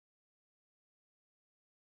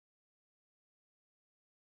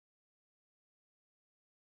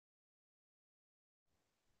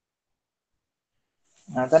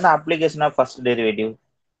அதான application of first derivative.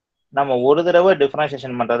 நம்ம ஒரு தடவை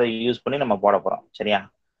டிஃபரன்ஷியேஷன் பண்றதை யூஸ் பண்ணி நம்ம போட போறோம். சரியா?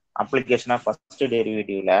 அப்ளிகேஷன் ஆஃப் ஃபர்ஸ்ட்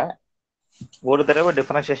டெரிவேட்டிவ்ல ஒரு தடவை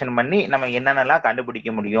டிஃபரன்ஷியேஷன் பண்ணி நம்ம என்னென்னலாம்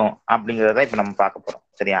கண்டுபிடிக்க முடியும் அப்படிங்கிறத இப்ப நம்ம பார்க்க போறோம்.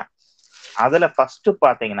 சரியா? அதுல ஃபர்ஸ்ட்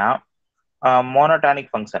பாத்தீங்கன்னா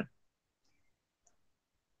மோனோடானிக் ஃபங்க்ஷன்.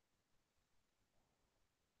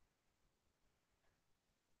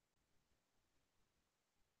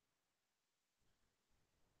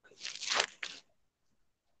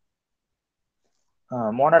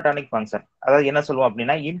 மோனோடானிக் ஃபங்க்ஷன் அதாவது என்ன சொல்லுவோம்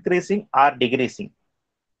அப்படின்னா increasing R decreasing.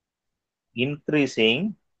 Increasing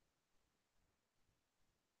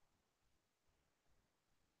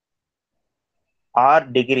R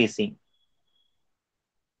decreasing.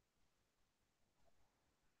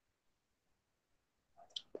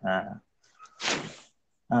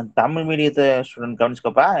 Tamil மீடியத்தை student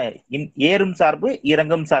கவனிச்சுக்கப்பா. ஏறும் சார்பு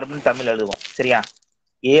இறங்கும் சார்புன்னு தமிழ் எழுதுவோம். சரியா?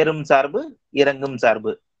 ஏறும் சார்பு இறங்கும்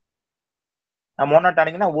சார்பு.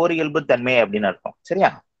 மோனோடானிக்னா ஓர் இயல்பு தன்மை அப்படின்னு அர்த்தம். சரியா?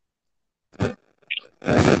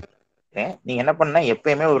 நீங்க என்ன பண்ண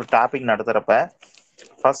எப்பயுமே ஒரு டாபிக் நடத்துறப்ப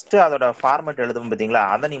ஃபர்ஸ்ட் அதோட ஃபார்மேட் எழுதும் பாத்தீங்களா,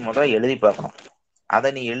 அதை நீ முதல்ல எழுதி பார்க்கணும். அதை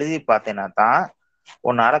நீ எழுதி பார்த்தேன்னா தான்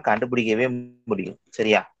உன்னால கண்டுபிடிக்கவே முடியும்.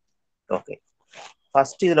 சரியா? ஓகே.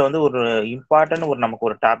 ஃபர்ஸ்ட் இதுல வந்து ஒரு இம்பார்ட்டன்ட் நமக்கு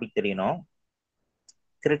ஒரு டாபிக் தெரியணும்.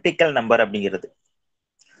 கிரிட்டிக்கல் நம்பர் அப்படிங்கிறது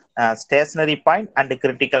stationary point and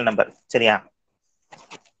critical number. சரியா?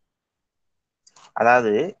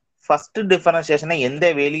 அதாவது ஃபர்ஸ்ட் டிஃபரன்சியேஷனை எந்த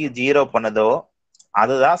வேல்யூ ஜீரோ பண்ணுதோ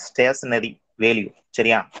அதுதான் ஸ்டேஷனரி வேல்யூ.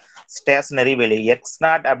 சரியா? ஸ்டேஷனரி வேல்யூ எக்ஸ்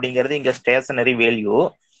நாட் அப்படிங்கிறது இங்க ஸ்டேஷனரி வேல்யூ.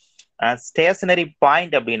 ஸ்டேஷனரி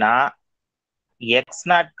பாயிண்ட் அப்படின்னா X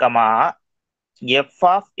not comma F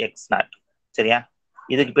of X not. சரியா?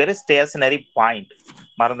 இதுக்கு பேரு ஸ்டேஷனரி பாயிண்ட்,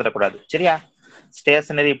 மறந்துடக்கூடாது. சரியா?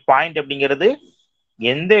 ஸ்டேஷனரி பாயிண்ட் அப்படிங்கிறது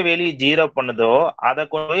எந்த வேல்யூ ஜீரோ பண்ணுதோ அதை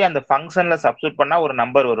போய் அந்த ஃபங்க்ஷன்ல சப்ஸ்டிட் பண்ணா ஒரு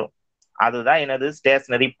நம்பர் வரும். அதுதான் என்னது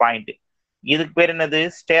ஸ்டேஷனரி பாயிண்ட். இதுக்கு பேர் என்னது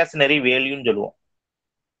ஸ்டேஷனரி வேல்யூன்னு சொல்லுவோம்.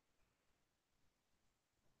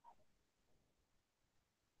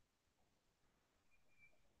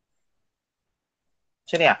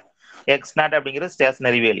 சரியா? எக்ஸ் நாட் அப்படிங்கிறது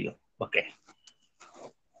ஸ்டேஷனரி வேல்யூ. ஓகே.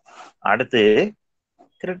 அடுத்து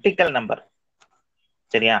கிரிட்டிக்கல் நம்பர்.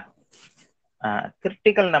 சரியா?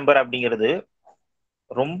 கிரிட்டிக்கல் நம்பர் அப்படிங்கிறது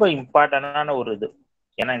ரொம்ப இம்பார்ட்டன்டான ஒரு இது.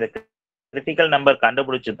 ஏன்னா இந்த கிரிட்டிக்கல் நம்பர்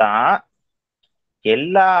கண்டுபிடிச்சுதான்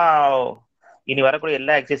எல்லா இனி வரக்கூடிய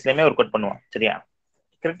எல்லா எக்ஸசைஸ்லயுமே ஒர்க் அவுட் பண்ணுவோம். சரியா?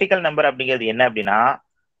 கிரிட்டிக்கல் நம்பர் அப்படிங்கிறது என்ன அப்படின்னா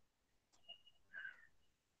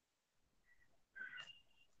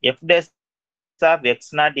F days of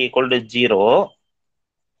X not equal to 0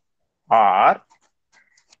 R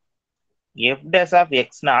F days of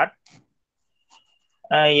X not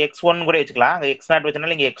X one கூட வச்சுக்கலாம். அங்க எக்ஸ் நாட்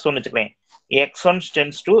வச்சனால இங்க எக்ஸ் ஒன் வச்சுக்கிறேன். X one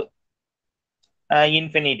tends to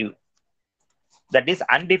infinitive. That is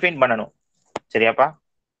undefine பண்ணணும். சரியாப்பா?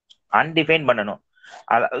 அன்டிஃபைன் பண்ணணும்.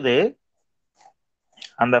 அதாவது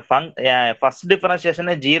அந்த ஃபர்ஸ்ட்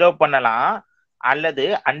டிஃபரன்சியேஷனை ஜீரோ பண்ணலாம் அல்லது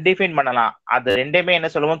அன்டிஃபைன் பண்ணலாம். அது ரெண்டுமே என்ன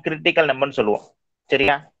சொல்லுவோம்? கிரிட்டிக்கல் நம்பர்னு சொல்லுவோம்.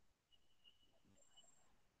 சரியா?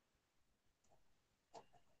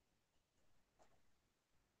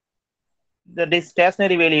 இந்த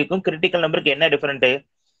ஸ்டேஷனரி வேல்யூக்கும் கிரிட்டிக்கல் நம்பருக்கு என்ன டிஃபரெண்ட்?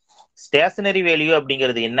 ஸ்டேஷனரி வேல்யூ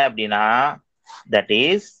அப்படிங்கிறது என்ன அப்படின்னா தட்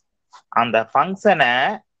இஸ் அந்த ஃபங்க்ஷனை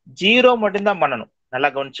ஜீரோ மட்டும்தான் பண்ணணும். நல்லா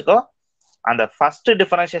கவனிச்சுக்கோ. அந்த ஃபர்ஸ்ட்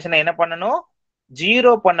டிஃபரன்சியேஷனை என்ன பண்ணணும்?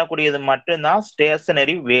 ஜீரோ பண்ணக்கூடியது மட்டும்தான்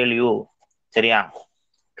ஸ்டேஷனரி வேல்யூ. சரியா?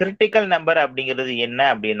 கிரிட்டிக்கல் நம்பர் அப்படிங்கிறது என்ன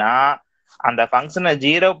அப்படின்னா அந்த ஃபங்க்ஷனை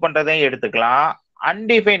ஜீரோ பண்றதையும் எடுத்துக்கலாம்,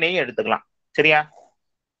 அன்டிஃபைனையும் எடுத்துக்கலாம். சரியா?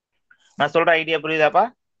 நான் சொல்ற ஐடியா புரியுதாப்பா?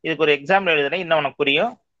 இதுக்கு ஒரு எக்ஸாம்பிள் எழுதுறேன், இன்னும் உனக்கு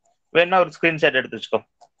புரியும். வேணா ஒரு ஸ்கிரீன்ஷாட் எடுத்து வச்சுக்கோ.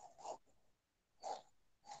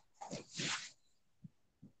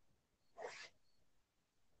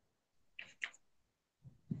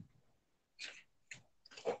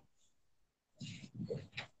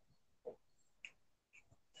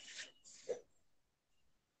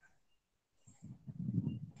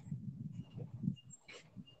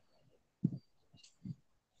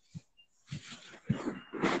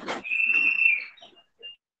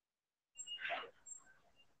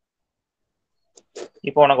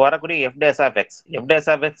 இப்போ உனக்கு வரக்கூடிய F days of X. F days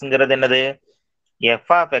of எக்ஸ்ங்கிறது என்னது?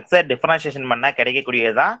 எஃப் ஆஃப் எக்ஸை டிஃபரன்சியேஷன் பண்ணா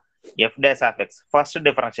கிடைக்கக்கூடியதுதான் F days of X. First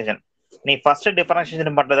differentiation. நீ ஃபர்ஸ்ட்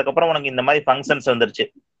டிஃபரன்சியேஷன் பண்றதுக்கு அப்புறம் உனக்கு இந்த மாதிரி ஃபங்க்ஷன்ஸ் வந்துருச்சு.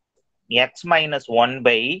 X minus one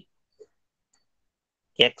by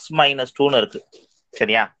X minus டூன்னு இருக்கு.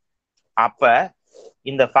 சரியா? அப்ப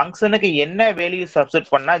இந்த ஃபங்க்ஷனுக்கு என்ன வேல்யூ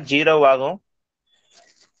சப்ஸ்டிட் பண்ணா ஜீரோ ஆகும்?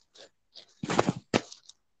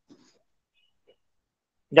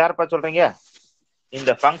 யாருப்பா சொல்றீங்க?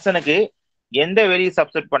 இந்த ஃபங்க்ஷனுக்கு எந்த வேல்யூ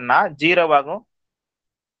சப்ஸ்டிட் பண்ணா ஜீரோ ஆகும்?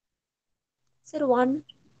 Sir, 1.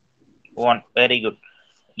 1. Very good.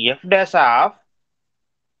 F dash of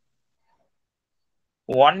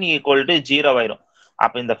 1 equal to 0 ஆயிரும்.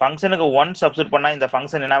 அப்ப இந்த ஃபங்க்ஷனுக்கு 1 சப்ஸ்டிட் பண்ணா இந்த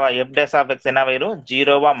ஃபங்க்ஷன் என்னவா f dash of x என்னவாயிரும்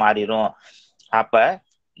 0வா மாறிடும். அப்ப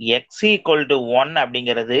x equal to 1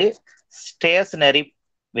 அப்படிங்கிறது ஸ்டேஷனரி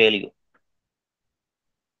வேல்யூ.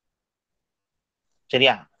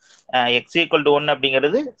 சரியா? x equal to 1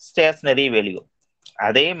 அப்படிங்கிறது ஸ்டேஷனரி வேல்யூ.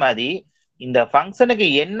 அதே மாதிரி இந்த ஃபங்க்ஷனுக்கு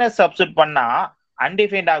என்ன சப்ஸ்டிட் பண்ணா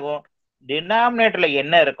அன்டிஃபைன்ட் ஆகும்? டினாமினேட்டர்ல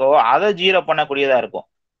என்ன இருக்கோ அதை 0 பண்ணக்கூடியதா இருக்கும்.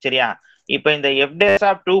 சரியா? இப்ப இந்த f dash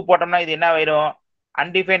of 2 போட்டோம்னா இது என்ன ஆயிரும்?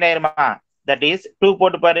 அன்டிஃபைன்ட் ஆயிருமா? தட் இஸ் 2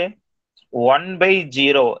 போட்டு பாரு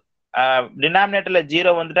 1/0. டினாமினேட்டர்ல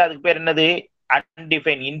 0 வந்துட்டு அதுக்கு பேர் என்னது?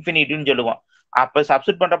 அன்டிஃபைன், இன்ஃபினிட்டின்னு சொல்லுவோம். அப்ப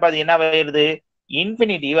சப்ஸ்டிட் பண்றப்ப அது என்ன ஆயிருது?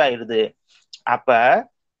 இன்ஃபினிட்டிவ் ஆயிருது. அப்ப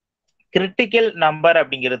கிரிட்டிக்கல் நம்பர்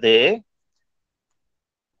அப்படிங்கிறது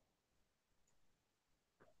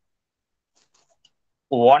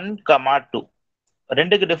 1,2.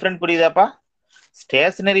 ரெண்டுக்கு டிஃபரெண்ட் புரியுதாப்பா?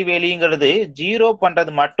 ஸ்டேஷனரி வேல்யூங்கிறது 0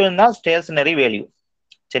 பண்றது மட்டும்தான் ஸ்டேஷனரி வேல்யூ.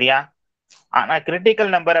 சரியா? ஆனா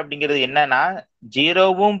கிரிட்டிக்கல் நம்பர் அப்படிங்கிறது என்னன்னா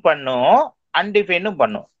 0வும் பண்ணும் அன்டிஃபைனும்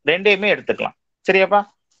பண்ணும், ரெண்டையுமே எடுத்துக்கலாம். சரியாப்பா?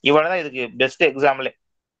 இவ்வளவுதான் இதுக்கு பெஸ்ட் எக்ஸாம்பிள்.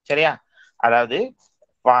 சரியா? அதாவது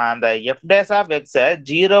அந்த எஃப் டேஸ் ஆஃப் எக்ஸ்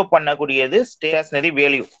 0 பண்ணக்கூடியது ஸ்டேஷனரி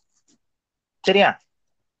வேல்யூ. சரியா?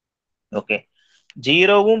 ஓகே.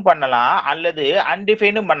 0வும் பண்ணலாம் அல்லது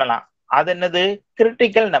அன்டிஃபைனும் பண்ணலாம். அது என்னது?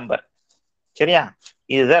 Critical number. சரியா?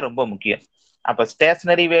 இதுதான் ரொம்ப முக்கியம். அப்ப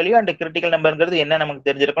ஸ்டேஷனரி வேல்யூ அண்ட் கிரிட்டிக்கல் நம்பர்ங்கிறது என்ன நமக்கு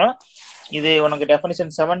தெரிஞ்சிருக்கணும். இது உனக்கு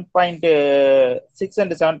டெஃபினிஷன் 7.6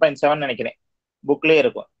 அண்ட் 7.7 நினைக்கிறேன் புக்லயே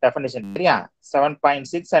இருக்கும் டெஃபினிஷன். சரியா?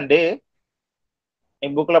 7.6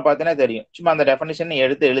 அண்ட் புக்ல பார்த்தீங்கன்னா தெரியும். சும்மா அந்த டெஃபினிஷன்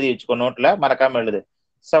எடுத்து எழுதி வச்சுக்கோ, நோட்ல மறக்காம எழுது.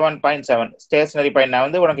 7.7 ஸ்டேஷனரி பாயிண்ட். நான்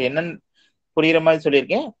வந்து உனக்கு என்னன்னு புரியுற மாதிரி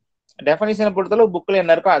சொல்லியிருக்கேன். டெஃபினிஷனை பொறுத்தளவு புக்ல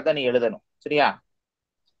என்ன இருக்கோ அதான் நீ எழுதணும். சரியா?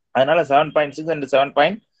 அதனால 7.6 அண்ட்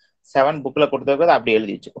 7.7 புக்ல கொடுத்துருக்கதை அப்படி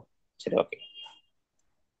எழுதி வச்சுக்கோ. சரி, okay.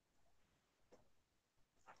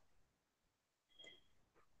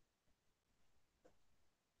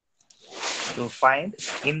 To find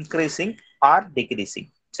increasing or decreasing.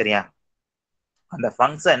 சரியா? அந்த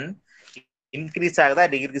ஃபங்க்ஷன் இன்க்ரீஸ் ஆகுதா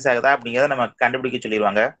டிக்ரீஸ் ஆகுதா அப்படிங்கிறத நம்ம கண்டுபிடிக்க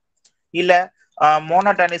சொல்லிடுவாங்க. இல்ல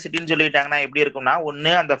மோனோடானிசிட்டின்னு சொல்லிட்டாங்கன்னா எப்படி இருக்கும்னா,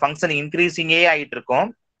 ஒண்ணு அந்த ஃபங்க்ஷன் இன்க்ரீசிங்கே ஆகிட்டு இருக்கும்,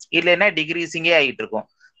 இல்லைன்னா டிக்ரீசிங்கே ஆகிட்டு இருக்கும்.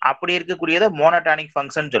 அப்படி இருக்கக்கூடியதை மோனோடானிக்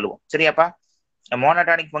ஃபங்க்ஷன் சொல்லுவோம். சரியாப்பா?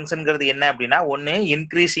 மோனோடானிக் ஃபங்க்ஷன்ங்கிறது என்ன அப்படின்னா, ஒண்ணு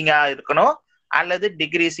இன்க்ரீசிங்கா இருக்கணும் அல்லது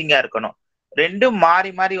டிக்ரீசிங்கா இருக்கணும். ரெண்டும்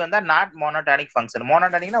மாறி மாறி வந்தா நாட் மோனோடானிக் ஃபங்க்ஷன்.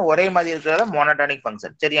 மோனோடானிக்னா ஒரே மாதிரி இருக்கிறத மோனோடானிக்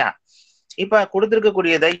ஃபங்க்ஷன். சரியா? இப்ப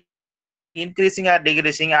கொடுத்திருக்கக்கூடியதை increasing R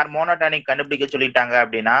decreasing R monotonic கண்டுபிடிக்க சொல்லிட்டாங்க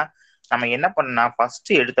அப்படின்னா நம்ம என்ன பண்ணா,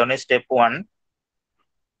 ஃபர்ஸ்ட் எடுத்தோடனே ஸ்டெப் 1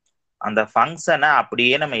 அந்த ஃபங்க்ஷனை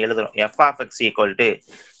அப்படியே நம்ம எழுதுறோம். F of X equal to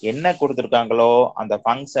என்ன கொடுத்துருக்காங்களோ அந்த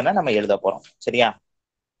ஃபங்க்ஷனை நம்ம எழுத போறோம். சரியா?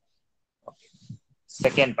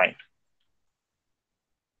 செகண்ட்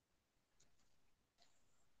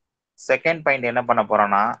பாயிண்ட் என்ன பண்ண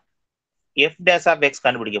போறோம்னா, எஃப் டேஷ் ஆஃப் எக்ஸ்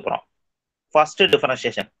கண்டுபிடிக்க போறோம். ஃபர்ஸ்ட்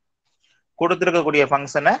டிஃபரன்ஷியேஷன் கொடுத்துருக்கக்கூடிய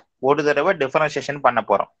ஃபங்க்ஷனை ஒரு தடவை டிஃபரன்ஷியேஷன் பண்ண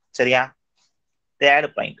போறோம். சரியா? தேர்ட்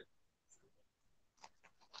பாயிண்ட்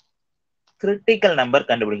கிரிட்டிக்கல் நம்பர்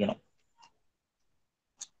கண்டுபிடிக்கணும்.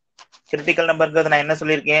 கிரிட்டிக்கல் நம்பர்ங்கிறது நான் என்ன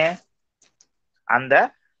சொல்லியிருக்கேன், அந்த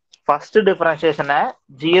ஃபர்ஸ்ட் டிஃபரன்ஷியேஷனை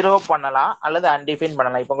 0 பண்ணலாம் அல்லது அன்டிஃபைன்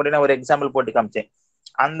பண்ணலாம். இப்போ கூட நான் ஒரு எக்ஸாம்பிள் போட்டு காமிச்சேன்.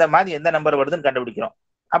 அந்த மாதிரி எந்த நம்பர் வருதுன்னு கண்டுபிடிக்கிறோம்.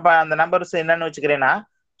 அப்ப அந்த நம்பர்ஸ் என்னன்னு வச்சுக்கிறேன்னா,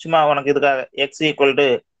 சும்மா உனக்கு இதுக்காக X equal to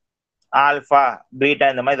alpha beta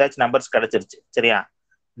இந்த மாதிரி ஏதாச்சும் நம்பர்ஸ் கிடைச்சிருச்சு. சரியா?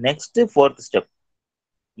 நெக்ஸ்ட் ஃபோர்த் ஸ்டெப்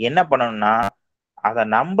என்ன பண்ணணும்னா, அதை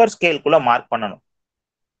நம்பர் ஸ்கேலுக்குள்ள மார்க் பண்ணணும்.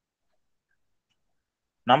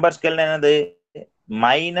 நம்பர் ஸ்கேல் என்னது?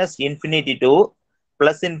 மைனஸ் இன்ஃபினிட்டி டு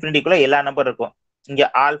பிளஸ் இன்ஃபினிட்டிக்குள்ள எல்லா நம்பர் இருக்கும். இங்க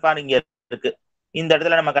ஆல்பான்னு இங்க இருக்கு, இந்த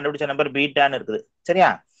இடத்துல நம்ம கண்டுபிடிச்ச நம்பர் பீட்டான்னு இருக்குது. சரியா?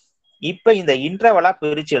 இப்ப இந்த இன்டர்வலா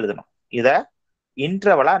பிரிச்சு எழுதணும். இத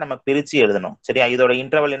இன்டர்வலா நம்ம பிரிச்சு எழுதணும். சரியா? இதோட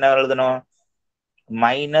இன்டர்வல் என்ன எழுதணும்?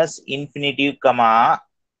 Minus infinity comma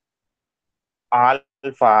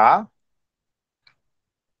alpha,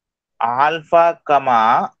 alpha comma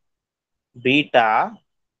beta,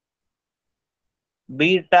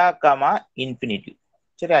 beta comma infinity.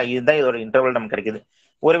 சரியா? இதுதான் இதோட இன்டர்வல் நமக்கு கிடைக்குது.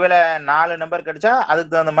 ஒருவேளை 4 நம்பர் கிடைச்சா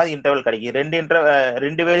அதுக்கு தகுந்த மாதிரி இன்டர்வல் கிடைக்கும்.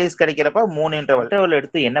 ரெண்டு வேல்யூஸ் கிடைக்கிறப்ப 3 இன்டர்வல்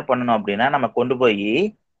எடுத்து என்ன பண்ணணும் அப்படின்னா, நம்ம கொண்டு போய்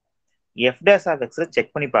F dash of X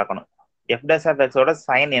check பண்ணி பார்க்கணும். எஃப் டேஷ் ஆஃப் எக்ஸோட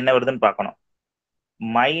சைன் என்ன வருதுன்னு பார்க்கணும்.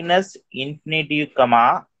 Minus infinity comma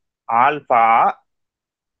alpha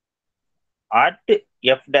at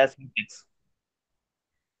F dash X.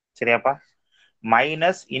 சரியாப்பா?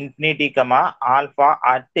 Minus infinity comma alpha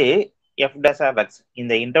at F dash of X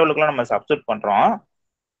இந்த இன்டர்வலுக்குள்ள நம்ம சப்ஸ்டிட் பண்றோம்.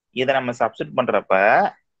 இதை நம்ம சப்ஸ்டிட் பண்றப்ப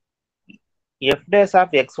f dash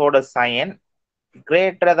of x ஓட sign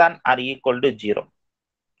greater than or equal to 0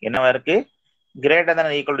 என்னவா இருக்கு greater than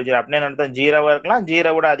or equal to 0 அப்படின்னா என்ன 0வா இருக்கலாம்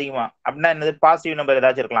 0 விட அதிகமா அப்படின்னா என்னது பாசிட்டிவ் நம்பர்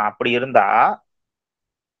ஏதாச்சும் இருக்கலாம் அப்படி இருந்தா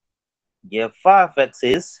f of x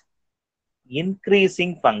is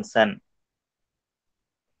increasing function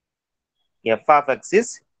f of x is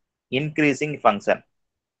increasing function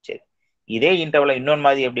சரி இதே இன்டர்வல்ல இன்னொரு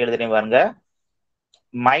மாதிரி எப்படி எழுதுறேன் பாருங்க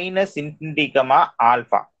minus infinity comma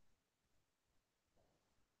alpha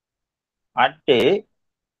at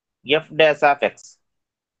f dash of x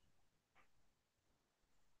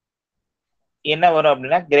என்ன வரும்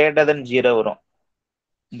அப்படின்னா greater than 0 வரும்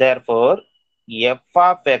therefore f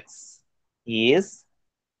of x is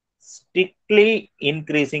strictly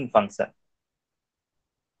increasing function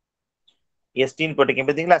st போட்டுக்கேன்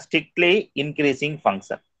பாத்தீங்களா strictly increasing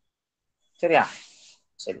function சரியா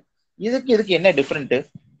சரி இதுக்கு என்ன டிஃபரெண்ட்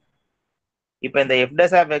இப்ப இந்த f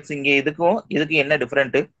dash of x இங்க இதுக்கு என்ன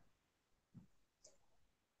டிஃபரெண்ட்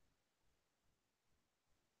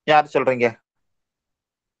யார் சொல்றீங்க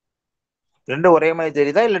ரெண்டும் ஒரே மாதிரி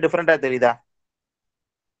தெரியுதா இல்ல டிஃபரெண்டா தெரியுதா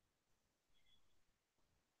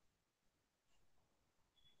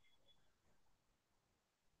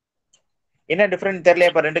என்ன டிஃபரெண்ட்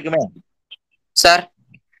தெரியலையா இப்ப ரெண்டுக்குமே சார்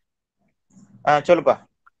சொல்லுப்பா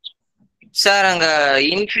சார் அங்க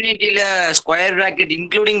இன்ஃபினிட்டில ஸ்கொயர் பிராக்கெட்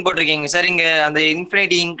இன்க்ளூடிங் போட்டிருக்கீங்க சார் இங்க அந்த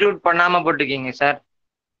இன்ஃபினிட்டி இன்க்ளூட் பண்ணாம போட்டிருக்கீங்க சார்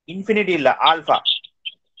இன்ஃபினிட்டி இல்ல ஆல்பா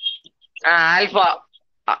ஆல்பா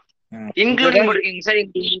இன்க்ளூடிங் போட்டிருக்கீங்க சார்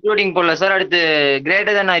இங்க இன்க்ளூடிங் போடல சார் அடுத்து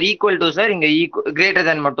greater than R equal to sir இங்க கிரேட்டர்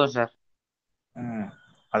தென் மட்டும் சார்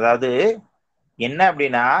அதாவது என்ன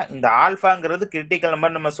அப்படின்னா இந்த ஆல்பாங்கிறது கிரிட்டிக்கல்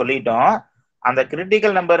நம்பர் நம்ம சொல்லிட்டோம் அந்த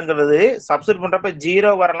கிரிட்டிக்கல் நம்பருங்கிறது சப்ஸ்டிட் பண்றப்ப 0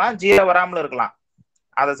 வரலாம் 0 வராமல் இருக்கலாம்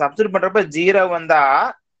அதை சப்ஸ்டிட் பண்றப்ப 0 வந்தா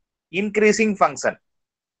இன்க்ரீசிங் ஃபங்க்ஷன்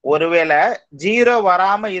ஒருவேளை 0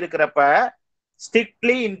 வராம இருக்கிறப்ப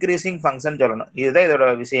ஸ்ட்ரிக்ட்லி இன்க்ரீசிங் ஃபங்க்ஷன் சொல்லணும் இதுதான் இதோட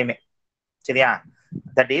விஷயமே சரியா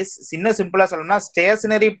தட் இஸ் சின்ன சிம்பிளா சொல்லணும்னா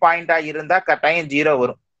ஸ்டேஷனரி பாயிண்டா இருந்தா கட்டாயம் 0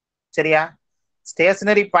 வரும் சரியா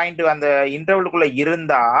ஸ்டேஷனரி பாயிண்ட் அந்த இன்டர்வலுக்குள்ள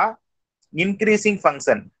இருந்தா increasing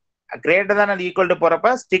function greater than R equal to போறப்ப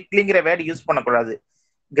ஸ்ட்ரிக்ட்லிங்கிற வேர்டு யூஸ் பண்ணக்கூடாது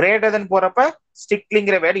கிரேட்டர் than போறப்ப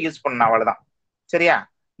ஸ்ட்ரிக்ட்லிங்கிற வேர்டு யூஸ் பண்ணணும் அவ்வளவுதான் சரியா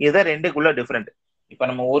இதுதான் ரெண்டுக்குள்ள டிஃபரெண்ட் இப்ப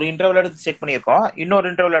நம்ம ஒரு இன்டர்வல் எடுத்து செக் பண்ணியிருக்கோம் இன்னொரு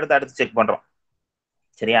இன்டர்வல் எடுத்து அடுத்து செக் பண்றோம்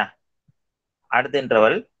சரியா அடுத்த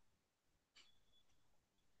interval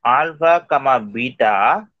alpha comma beta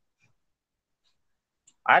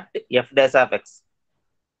at F days of X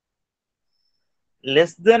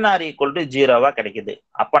less than R equal to 0வா கிடைக்குது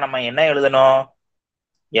அப்ப நம்ம என்ன எழுதணும்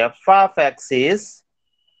f of x is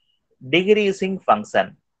decreasing function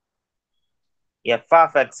f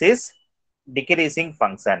of x is decreasing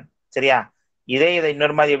function சரியா இதை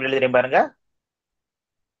இன்னொரு மாதிரி எப்படி எழுதுறேன் பாருங்க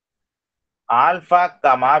alpha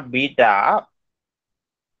comma beta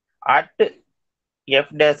at f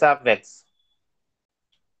dash of x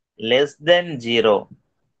less than 0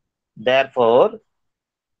 therefore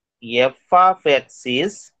f of x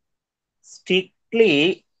is strictly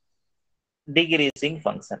decreasing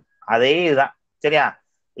function அதே இதுதான் சரியா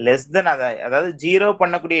லெஸ் தென் அதாவது 0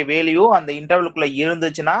 பண்ணக்கூடிய வேல்யூ அந்த இன்டர்வலுக்குள்ள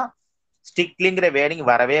இருந்துச்சுன்னா ஸ்ட்ரிக்ட்லிங்கிற வேர்டிங்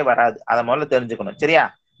வரவே வராது அதை முதல்ல தெரிஞ்சுக்கணும் சரியா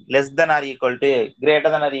less than R equal to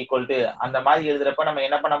greater than R equal to அந்த மாதிரி எழுதுறப்ப நம்ம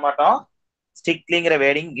என்ன பண்ண மாட்டோம் ஸ்ட்ரிக்ட்லிங்கிற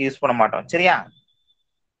வேர்டிங் யூஸ் பண்ண மாட்டோம் சரியா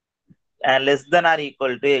less than R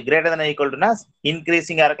equal to greater than R equal டுனா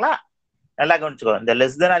இன்க்ரீசிங்கா இருக்கலாம் நல்லா கவனிச்சுக்கோ இந்த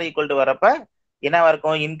less than R equal to வரப்ப என்னவா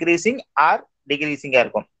இருக்கும் இன்க்ரீசிங் ஆர் டிக்ரீசிங்கா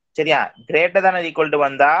இருக்கும் சரியா greater than R equal to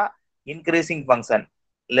வந்தா increasing function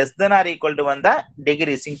less than R equal to வந்தா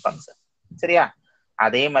டிக்ரீசிங் ஃபங்க்ஷன் சரியா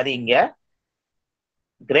அதே மாதிரி இங்க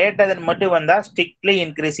கிரேட்டர் than மட்டும் வந்தா strictly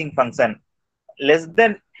increasing function less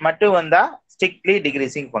than மட்டும் வந்தா ஸ்ட்ரிக்ட்லி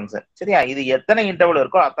டிக்ரீசிங் ஃபங்க்ஷன் சரியா இது எத்தனை இன்டர்வல்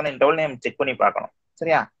இருக்கோ அத்தனை இன்டர்வல் நம்ம செக் பண்ணி பார்க்கணும்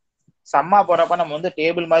சரியா சம்மா போறப்ப நம்ம வந்து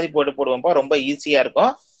டேபிள் மாதிரி போடுவோம்ப்பா ரொம்ப ஈஸியா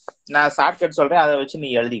இருக்கும் நான் ஷார்ட்கட் சொல்றேன் அதை வச்சு நீ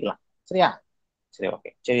எழுதிக்கலாம் சரியா சரி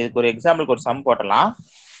ஓகே சரி இதுக்கு ஒரு எக்ஸாம்பிளுக்கு ஒரு சம் போட்டலாம்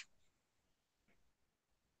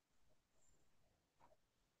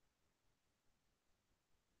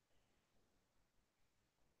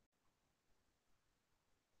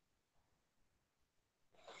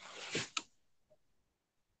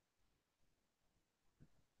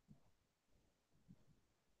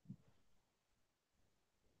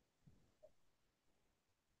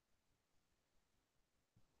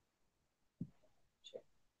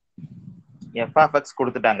f of x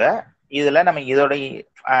கொடுத்துட்டாங்க இதுல நம்ம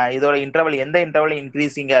இதோட இன்டர்வல் எந்த இன்டர்வல்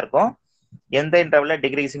இன்க்ரீசிங்கா இருக்கும் எந்த இன்டர்வல்ல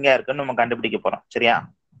டிக்ரீசிங்கா இருக்குன்னு நம்ம கண்டுபிடிக்க போறோம் சரியா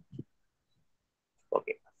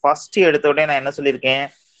ஓகே ஃபர்ஸ்ட் எடுத்த உடனே நான் என்ன சொல்லியிருக்கேன்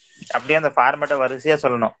அப்படியே அந்த ஃபார்மேட்டை வரிசையா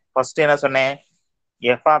சொல்லணும் ஃபர்ஸ்ட் என்ன சொன்னேன்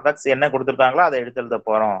எஃப் ஆஃப் எக்ஸ் என்ன கொடுத்துருக்காங்களோ அதை எடுத்து எழுத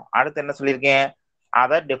போறோம். அடுத்து என்ன சொல்லியிருக்கேன்,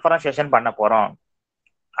 அதை டிஃபரன்ஷியேஷன் பண்ண போறோம்.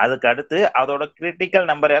 அதுக்கு அடுத்து அதோட கிரிட்டிக்கல்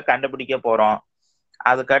நம்பரை கண்டுபிடிக்க போறோம்.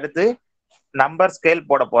 அதுக்கு அடுத்து நம்பர் ஸ்கேல்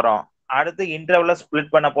போட போறோம். அடுத்து இன்டர்வல்ல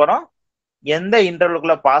ஸ்பிளிட் பண்ண போறோம். எந்த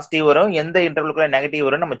இன்டர்வலுக்குள்ள பாசிட்டிவ் வரும், எந்த இன்டர்வலுக்குள்ள நெகட்டிவ்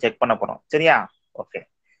வரும் நம்ம செக் பண்ண போறோம். சரியா? ஓகே,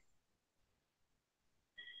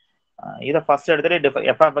 இதை ஃபர்ஸ்ட் எடுத்துட்டு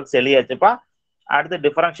எஃப் ஆஃப் எக்ஸ் எழுதியாச்சுப்பா. அடுத்து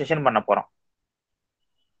டிஃபரன்ஷியேஷன் பண்ண போறோம்.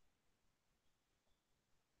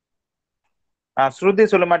 ஸ்ருதி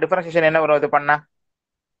சொல்லுமா, டிஃபரன்ஷியேஷன் என்ன வரும் இது பண்ணா?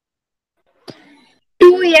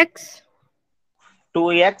 2x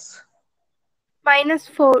 2x minus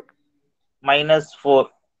 4 minus 4.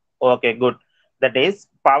 Okay, good. That is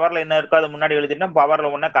பவர்ல என்ன இருக்கோ அது முன்னாடி எழுதிட்டோம், பவர்ல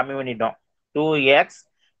ஒண்ணா கம்மி பண்ணிட்டோம். 2x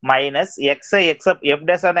minus X F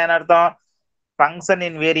days என்ன அர்த்தம், ஃபங்க்ஷன்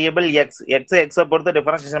இன் வேரியபிள் எக்ஸ். எக்ஸை பொறுத்து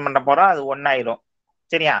டிஃபரன்ஷியேஷன் பண்ண போறோம், அது ஒன்னாயிரும்.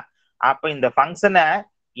 சரியா? அப்ப இந்த ஃபங்க்ஷனை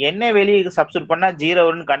என்ன வெளியே சப்ஸ்டிட் பண்ணா 0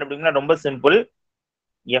 வரும்னு கண்டுபிடிக்கணும். ரொம்ப simple.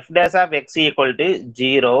 f dash of x equal to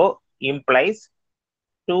 0 implies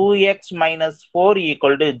 2x minus 4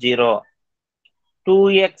 equal to 0.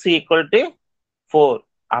 2x equal to 4.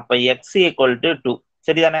 அப்ப x equal to 2.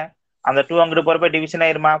 சரிதானே? அந்த 2 அங்கிட்டு போறப்ப டிவிஷன்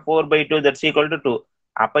ஆயிருமா, 4/2 that's equal to 2.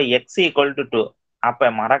 அப்ப x equal to 2. அப்ப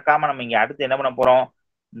மறக்காம நம்ம இங்க அடுத்து என்ன பண்ண போறோம்,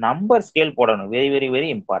 நம்பர் ஸ்கேல் போடணும். Very very very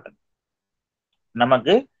important.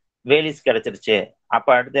 நமக்கு வேல்யூஸ் கிடைச்சிருச்சு. அப்ப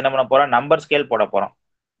அடுத்து என்ன பண்ண போறோம், நம்பர் ஸ்கேல் போட போறோம்.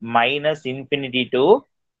 Minus infinity to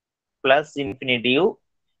plus infinity.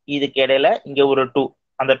 இதுக்கு இடையில இங்க ஒரு 2,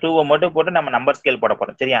 அந்த 2வை மட்டும் போட்டு நம்ம நம்பர் ஸ்கேல் போட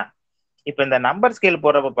போறோம். சரியா? இப்ப இந்த நம்பர் ஸ்கேல்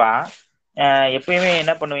போடுறப்பா எப்பயுமே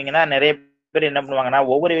என்ன பண்ணுவீங்கன்னா, நிறைய பேர் என்ன பண்ணுவாங்கன்னா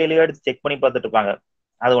ஒவ்வொரு வேலையும் எடுத்து செக் பண்ணி பார்த்துட்டு இருப்பாங்க.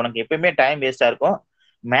 அது உனக்கு எப்பயுமே டைம் வேஸ்டா இருக்கும்.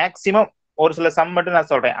 மேக்சிமம் ஒரு சில சம் மட்டும்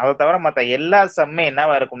நான் சொல்றேன், அதை தவிர மற்ற எல்லா சம்மே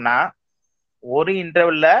என்னவா இருக்கும்னா ஒரு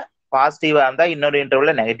இன்டர்வல்ல பாசிட்டிவா இருந்தா இன்னொரு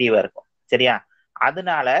இன்டர்வல்ல நெகட்டிவா இருக்கும். சரியா?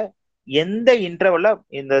 அதனால எந்த இன்டர்வல்ல,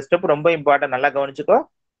 இந்த ஸ்டெப் ரொம்ப இம்பார்ட்டன்ட், நல்லா கவனிச்சுக்கோ.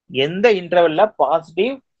 எந்த இன்டர்வல்ல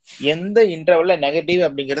பாசிட்டிவ், எந்த இன்டர்வல்ல நெகட்டிவ்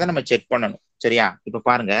அப்படிங்கறத நம்ம செக் பண்ணணும். சரியா? இப்ப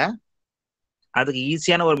பாருங்க, அதுக்கு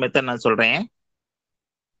ஈஸியான ஒரு மெத்தட் நான் சொல்றேன்.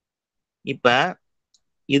 இப்ப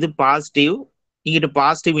இது பாசிட்டிவ், இங்கிட்டு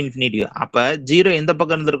பாசிட்டிவ் இன்ஃபினிட்டிவ். அப்ப 0 எந்த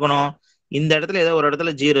பக்கம் இருந்திருக்கணும், இந்த இடத்துல ஏதோ ஒரு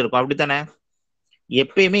இடத்துல 0 இருக்கும். அப்படித்தானே?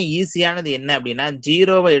 எப்பயுமே ஈஸியானது என்ன அப்படின்னா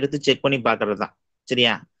 0வை எடுத்து செக் பண்ணி பாக்குறது தான்.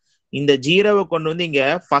 சரியா? இந்த 0வை கொண்டு வந்து இங்க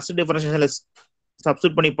ஃபர்ஸ்ட் டிஃபரன்ஷியேஷன்ல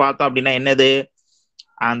சப்ஸ்டிட் பண்ணி பார்த்தோம் அப்படின்னா என்னது,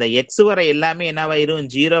 அந்த எக்ஸ் வர எல்லாமே என்னவாயிரும்,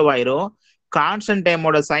 0 ஆயிரும். கான்ஸ்டன்ட்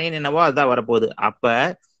டைமோட சைன் என்னவோ அதுதான் வரப்போகுது. அப்ப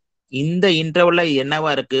இந்த இன்டர்வல்ல என்னவா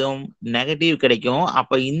இருக்கும், நெகட்டிவ் கிடைக்கும்.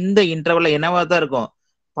 அப்ப இந்த இன்டர்வல்ல என்னவா தான் இருக்கும்,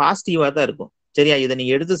 பாசிட்டிவா தான் இருக்கும். சரியா? இதை நீ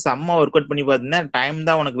எடுத்து சம்மா ஒர்க் அவுட் பண்ணி பார்த்தீங்கன்னா டைம்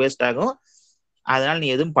தான் உனக்கு வேஸ்ட் ஆகும். அதனால நீ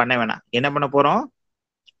எதுவும் பண்ண வேணாம். என்ன பண்ண போறோம்,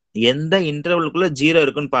 எந்த இன்டர்வலுக்குள்ள 0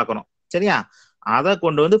 இருக்குன்னு பாக்கணும். சரியா? அதை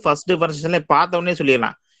கொண்டு வந்து ஃபர்ஸ்ட் டிஃபரன்ஷியேஷன்ல பார்த்த உடனே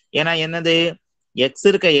சொல்லிடலாம். ஏன்னா என்னது, எக்ஸ்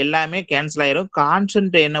இருக்க எல்லாமே கேன்சல் ஆயிரும்.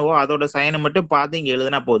 கான்ஸ்டன்ட் என்னவோ அதோட சைனை மட்டும் பார்த்து இங்க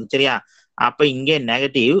எழுதுனா போதும். சரியா? அப்ப இங்கே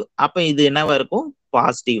நெகட்டிவ், அப்ப இது என்னவா இருக்கும்,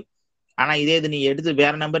 பாசிட்டிவ். ஆனா இதே இது நீ எடுத்து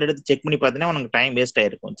வேற நம்பர் எடுத்து செக் பண்ணி பார்த்தீங்கன்னா உனக்கு டைம் வேஸ்ட்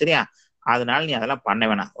ஆயிருக்கும். சரியா? அதனால நீ அதெல்லாம் பண்ண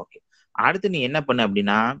வேணாம். ஓகே, அடுத்து நீ என்ன பண்ண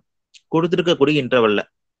அப்படின்னா, கொடுத்துருக்கக்கூடிய இன்டர்வல்ல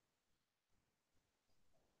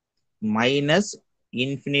minus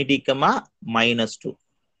infinity comma -2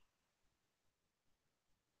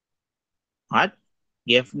 at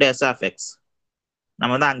f dash of x.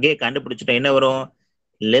 நம்ம தான் அங்கேயே கண்டுபிடிச்சிட்டோம். என்ன வரும்,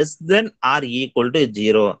 less than or equal to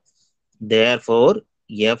 0. Therefore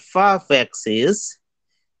f of x is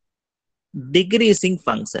decreasing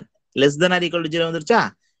function. less than or equal to 0 வந்துருச்சா,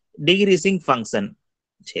 decreasing function.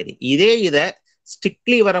 சரி, இதே இத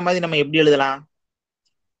ஸ்ட்ரிக்ட்லி வர மாதிரி நம்ம எப்படி எழுதலாம்,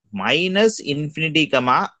 minus infinity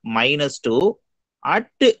comma -2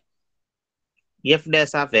 at f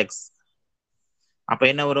dash of x. அப்ப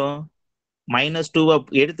என்ன வரும், -2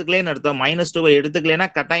 எடுத்துக்கலன்னு அர்த்தம். -2 எடுத்துக்கலன்னா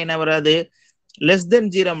கட்டாயம் என்ன வராது, லெஸ் தென்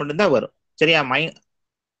 0 மட்டும்தான் வரும். சரியா?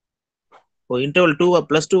 Interval 2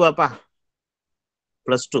 +2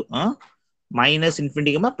 +2 minus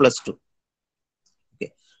infinity comma +2. Okay,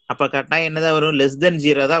 அப்ப கட்டாயம் என்னதான் வரும், லெஸ் தென்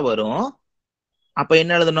 0 தான் வரும். அப்ப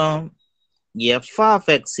என்ன எழுதணும், f of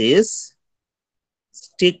x is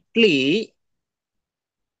strictly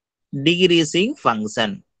decreasing function.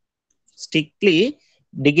 strictly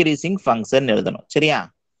decreasing function எழுதணும். சரியா?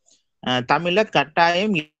 தமிழ்ல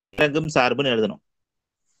கட்டாயம் இறங்கும் சார்புன்னு எழுதணும்.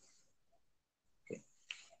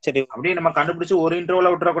 சரி, அப்படியே நம்ம கண்டுபிடிச்சு ஒரு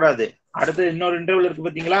இன்டர்வல விட்டுறக்கூடாது. அடுத்து இன்னொரு இன்டர்வல் இருக்கு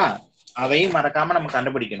பாத்தீங்களா, அதையும் மறக்காம நம்ம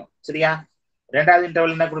கண்டுபிடிக்கணும். சரியா? ரெண்டாவது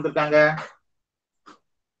இன்டர்வல் என்ன கொடுத்துருக்காங்க,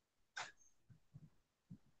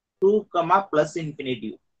 2, plus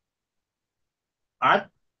infinity at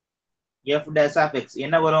f dash of x.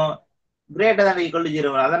 என்ன வரும், greater than or equal to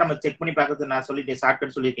 0 வரும். அதை நம்ம செக் பண்ணி பார்க்கறது நான் சொல்லிட்டேன்,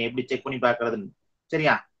 ஷார்ட்கட் சொல்லியிருக்கேன் எப்படி செக் பண்ணி பார்க்கறதுன்னு.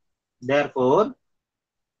 சரியா? therefore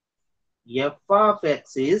f of x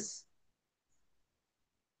is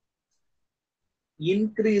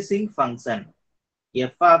increasing function.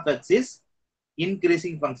 f of x is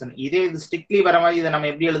increasing function. இதே இது strictly வர மாதிரி இதை நம்ம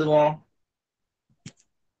எப்படி எழுதுவோம்?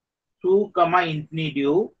 2,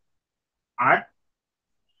 infinitive at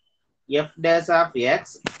f dash of x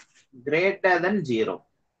greater than 0.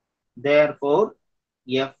 Therefore,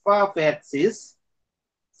 f of x is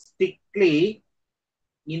strictly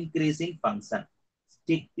increasing function.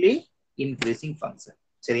 Strictly increasing function.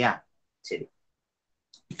 சரியா? சரி.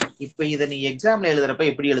 இப்போ இதை நீ எக்ஸாம்ல எழுதுறப்ப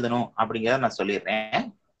எப்படி எழுதணும் அப்படிங்கிறத நான் சொல்லிடுறேன்.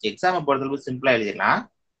 எக்ஸாம் பொறுத்தளவு சிம்பிளா எழுதிடலாம்.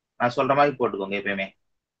 நான் சொல்ற மாதிரி போட்டுக்கோங்க எப்பயுமே.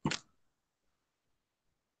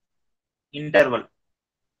 இன்டர்வல்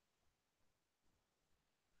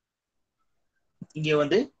இங்க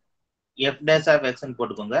வந்து f dash of x ன்னு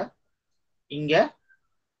போட்டுக்கோங்க. இங்க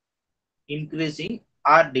இன்க்ரீசிங்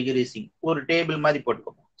ஆர் டிகிரீசிங் ஒரு டேபிள் மாதிரி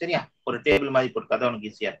போட்டுக்கோங்க. சரியா? ஒரு டேபிள் மாதிரி போட்டுக்கோ, அதான் உனக்கு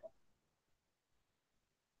ஈஸியா இருக்கும்.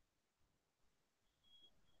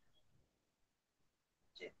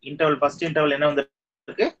 இன்டர்வல் ஃபர்ஸ்ட் இன்டர்வல் என்ன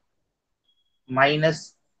வந்திருக்கு? -∞,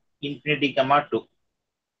 2.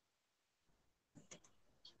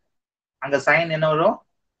 அங்க சைன் என்ன வரும்?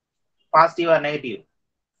 Positive or negative?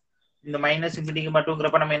 இந்த -∞,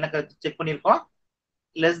 2ங்கிறப்ப நம்ம என்ன செக் பண்ணிருக்கோம்?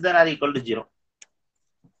 Less than R equal to 0.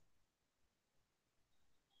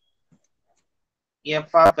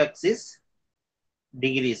 f of x is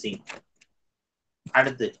decreasing.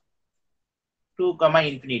 அடுத்து 2,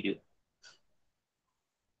 infinitive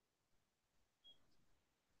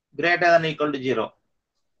greater than equal to 0.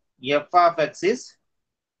 f of x is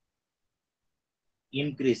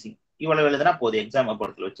increasing. இவ்வளவு எழுதுனா போதும் எக்ஸாம்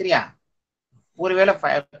பொறுத்தளவு. சரியா? ஒருவேளை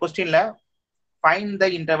கொஸ்டின்ல find the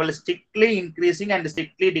interval strictly increasing and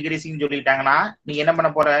strictly decreasing சொல்லிட்டாங்கன்னா நீ என்ன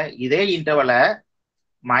பண்ண போற? இதே இன்டர்வலை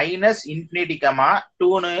 -∞,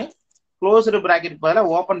 2ன்னு க்ளோஸ்டு பிராக்கெட் பதிலா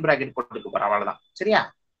ஓபன் பிராக்கெட் போட்டுக்க போற. அவ்வளவுதான். சரியா?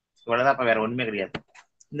 இவ்வளவுதான். இப்ப வேற ஒண்ணுமே கிடையாது.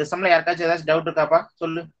 இந்த சம்ல யாருக்காச்சும் ஏதாச்சும் டவுட் இருக்காப்பா?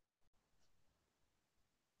 சொல்லு.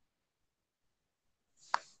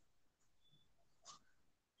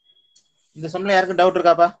 இந்த சம்ல யாருக்கும் டவுட்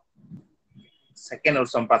இருக்காப்பா? செகண்ட் ஒரு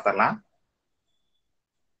some பார்த்தரலாம்.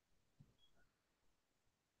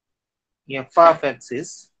 f of x is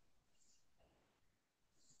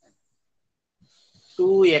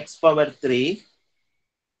 2x power 3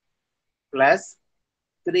 plus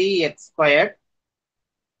 3x squared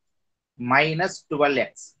minus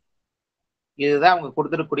 12x. இதுதான் அவங்க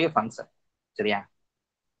கொடுத்திருக்கக்கூடிய ஃபங்க்ஷன். சரியா?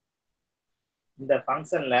 இந்த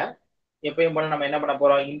ஃபங்க்ஷன்ல எப்பயும் போல நம்ம என்ன பண்ண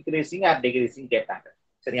போறோம்? இன்க்ரீசிங் ஆர் டிக்ரீசிங் கேட்டாங்க.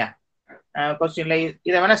 சரியா? கொஸ்டின்ல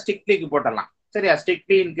இதை வேணா ஸ்ட்ரிக்ட்லிக்கு போட்டலாம். சரியா?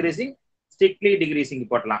 ஸ்ட்ரிக்ட்லி இன்க்ரீசிங், ஸ்ட்ரிக்ட்லி டிக்ரீசிங்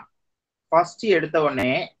போட்டலாம். ஃபர்ஸ்ட் எடுத்த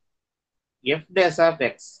உடனே f dash of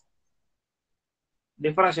x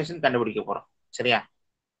differentiation கண்டுபிடிக்க போறோம். சரியா?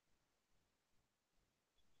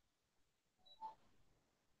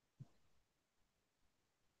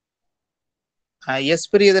 எஸ்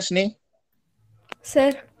பிரியதர்ஷினி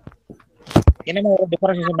சார் என்ன ஒரு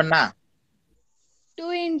டிஃபரன்ஷியேஷன் பண்ணா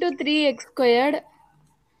 2 into 3x squared.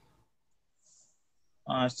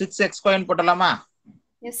 6x square போடலாமா?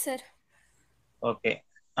 Yes sir. Okay.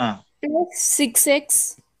 plus 6x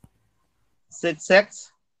 6x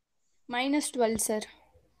 -12 sir.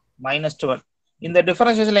 -12. இந்த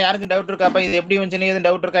டிஃபரன்ஷியேஷன்ல யாருக்கு டவுட் இருக்காப்பா? இது எப்படி வந்துச்சுன்னு எதுவும்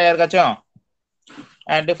டவுட் இருக்கா யாருக்காச்சும்?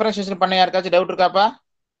 டிஃபரன்ஷியேஷன் பண்ண யாருக்காச்சும் டவுட் இருக்காப்பா?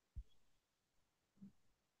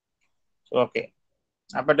 ஓகே.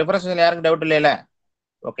 அப்ப டிஃபரன்ஷியேஷன்ல யாருக்கு டவுட் இல்லைல?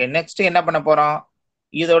 ஓகே. நெக்ஸ்ட் என்ன பண்ண போறோம்?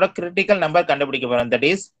 இதோட கிரிட்டிக்கல் நம்பர் கண்டுபிடிக்க போறோம். That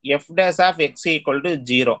is f dash of x equal to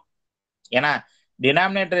 0. ஏன்னா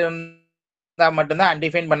டினாமினேட்டர் இருந்தா மட்டும்தான்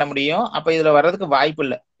அன்டிஃபைன் பண்ண முடியும். அப்ப இதுல வர்றதுக்கு வாய்ப்பு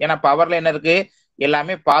இல்லை. ஏன்னா பவர்ல என்ன இருக்கு?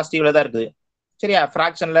 எல்லாமே பாசிட்டிவ்ல தான் இருக்குது. சரியா?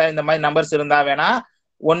 ஃபிராக்ஷன்ல இந்த மாதிரி நம்பர்ஸ் இருந்தா வேணா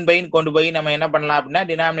 1/n கொண்டு போய் நம்ம என்ன பண்ணலாம் அப்படின்னா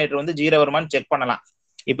டினாமினேட்டர் வந்து 0 வருமானு செக் பண்ணலாம்.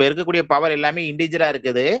 இப்ப இருக்கக்கூடிய பவர் எல்லாமே இன்டிஜரா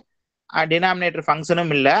இருக்குது. டினாமினேட்டர்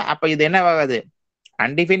ஃபங்க்ஷனும் இல்ல. அப்ப இது என்ன ஆகாது?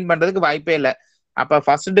 அன்டிஃபைன் பண்றதுக்கு வாய்ப்பே இல்லை. அப்ப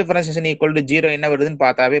ஃபர்ஸ்ட் டிஃபரன்ஷியேஷன் ஈக்குவல் டு 0 என்ன வருதுன்னு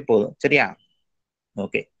பார்த்தாவே போதும். சரியா?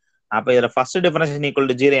 ஓகே. அப்ப இதுல ஃபர்ஸ்ட் டிஃபரன்ஷியேஷன் ஈக்குவல்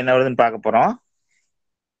டு 0 என்ன வருதுன்னு பார்க்க போறோம்.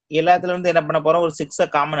 எல்லாத்துல இருந்து என்ன பண்ண போறோம்? ஒரு 6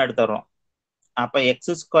 காமன் எடுத்துறோம். அப்ப x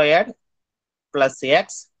squared plus x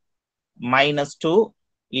 -2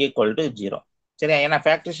 equal to 0. சரியா? ஏன்னா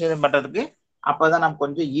ஃபேக்டரைசேஷன் பண்றதுக்கு அப்பதான் நமக்கு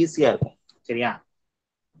கொஞ்சம் ஈஸியா இருக்கும். சரியா?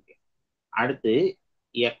 அடுத்து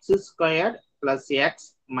x squared plus x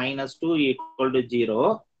 -2 equal to 0.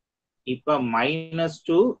 இப்ப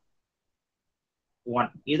 -2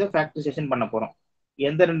 1 இதை ஃபேக்டரைசேஷன் பண்ண போறோம்.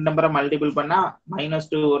 எந்த ரெண்டு நம்பரை மல்டிபிள் பண்ணா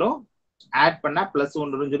 -2 வரும், ஆட் பண்ணா +1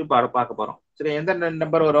 வரும்னு சொல்லி பார்க்க போறோம். சரி, எந்த ரெண்டு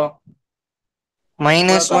நம்பர் வரும்?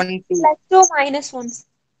 -1 +2 -1.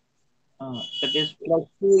 that is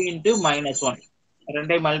 +2 into -1.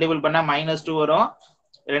 ரெண்டை மல்டிபிள் பண்ணா -2 வரும்,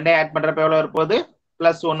 ரெண்டே ஆட் பண்றப்ப எவ்வளவு வரப்போகுது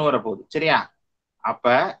 +1 வரப்போகுது சரியா அப்ப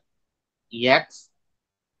x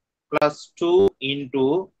 +2 into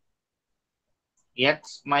x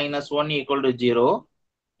minus 1 equal to 0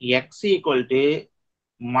 x equal to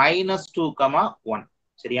 -2, 1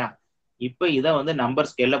 சரியா இப்ப இத வந்து நம்பர்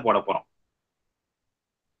ஸ்கேல்ல போட போறோம்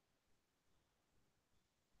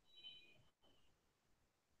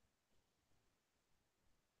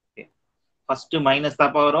ஃபர்ஸ்ட் மைனஸ்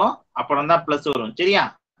தாப்பா வரும் அப்புறம் தான் பிளஸ் வரும் சரியா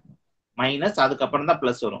மைனஸ் அதுக்கு அப்புறம் தான்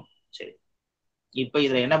பிளஸ் வரும் சரி இப்ப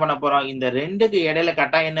இதுல என்ன பண்ண போறோம் இந்த ரெண்டுக்கு இடையில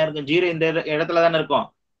கட்டா என்ன இருக்கும் ஜீரோ இந்த இடத்துல தானே இருக்கும்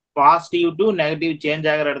பாசிட்டிவ் டு நெகட்டிவ் சேஞ்ச்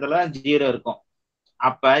ஆகிற இடத்துல தான் ஜீரோ இருக்கும்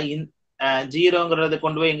அப்ப ஜீரோங்கிறத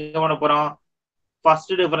கொண்டு போய் எங்க பண்ண போறோம்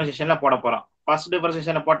ஃபர்ஸ்ட் டிஃபரன்ஷியேஷன்ல போட போறோம் ஃபர்ஸ்ட்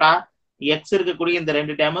டிஃபரன்ஷியேஷன்ல போட்டா எக்ஸ் இருக்கக்கூடிய இந்த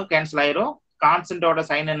ரெண்டு டேமும் கேன்சல் ஆயிரும் கான்ஸ்டன்டோட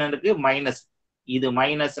சைன் என்ன இருக்கு மைனஸ் இது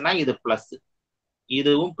மைனஸ்னா இது பிளஸ்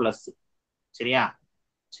இதுவும் பிளஸ் சரியா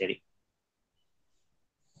சரி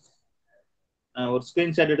ஒரு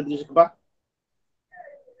ஸ்கிரீன்ஷாட் எடுத்து வச்சுக்கப்பா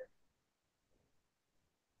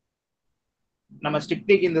நம்ம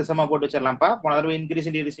ஸ்ட்ரிக்ட்லி இந்த சம போட்டு வச்சிடலாம்ப்பா போன தடவை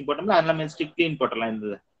இன்க்ரீசிங் டிக்ரீசிங் போட்டோம்ல அதனால நம்ம ஸ்ட்ரிக்ட்லி போட்டுடலாம்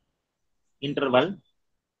இந்த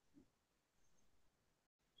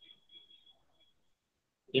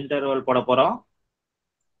இன்டர்வல் போட போறோம்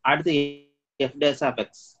அடுத்து f dash of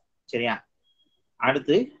x சரியா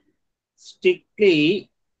அடுத்து ஸ்ட்ரிக்ட்லி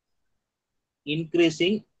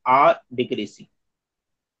இன்க்ரீசிங் ஆர் டிக்ரீசிங்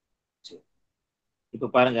இப்ப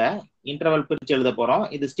பாருங்க இன்டர்வல் பிரிச்சு எழுத போறோம்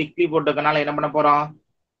இது ஸ்ட்ரிக்ட்லி போட்டதுனால என்ன பண்ண போறோம்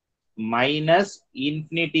மைனஸ்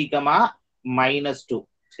இன்ஃபினிட்டி -2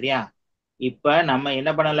 சரியா இப்ப நம்ம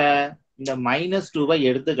என்ன பண்ணல இந்த -2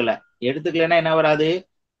 எடுத்துக்கலன்னா என்ன வராது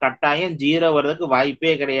கட்டாயம் 0 வர்றதுக்கு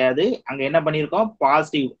வாய்ப்பே கிடையாது அங்க என்ன பண்ணிருக்கோம்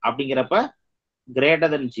பாசிட்டிவ் அப்படிங்கிறப்ப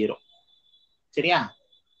கிரேட்டர் தென் 0 சரியா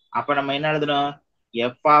அப்ப நம்ம என்ன எழுதணும்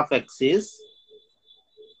f of x is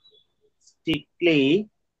strictly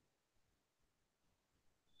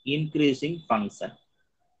increasing function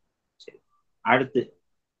சரி அடுத்து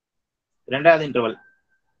இரண்டாவது இன்டர்வல்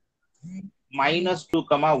 -2,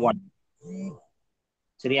 1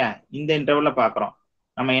 சரியா இந்த இன்டர்வல்ல பாக்குறோம்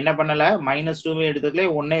நம்ம என்ன பண்ணல -2 எடுத்துக்கல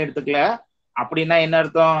 1 எடுத்துக்கல அப்படின்னா என்ன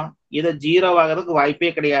அர்த்தம் இத 0 ஆகிறதுக்கு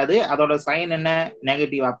வாய்ப்பே கிடையாது அதோட சைன் என்ன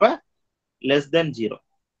நெகட்டிவ் அப்ப less than 0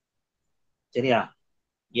 சரியா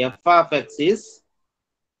f of x is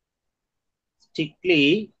strictly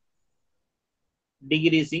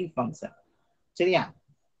decreasing function சரியா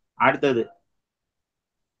அடுத்தது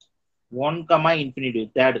 1, infinity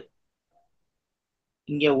தேர்ட்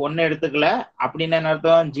இங்க 1 எடுத்துக்கல அப்படின்னு என்ன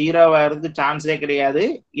அர்த்தம் 0 ஆகிறதுக்கு சான்ஸே கிடையாது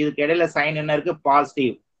இதுக்கு இடையில சைன் என்ன இருக்கு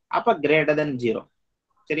பாசிட்டிவ் அப்ப கிரேட்டர் தென் 0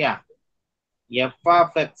 சரியா f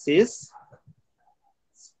of x is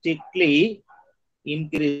strictly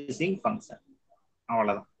increasing function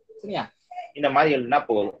அவ்வளவுதான் சரியா இந்த மாதிரி எழுதினா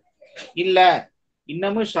போதும் இல்ல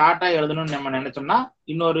இன்னமும் ஷார்ட்டா எழுதணும்னு நம்ம நினைச்சோம்னா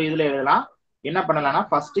இன்னொரு இதுல எழுதலாம் என்ன பண்ணலாம்னா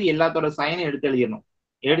ஃபர்ஸ்ட் எல்லாத்தோட சைனை எடுத்து எழுதிடணும்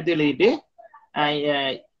எடுத்து எழுதிட்டு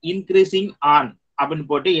இன்க்ரீசிங் ஆன் அப்படின்னு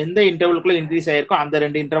போட்டு எந்த இன்டர்வலுக்குள்ள இன்க்ரீஸ் ஆயிருக்கோ அந்த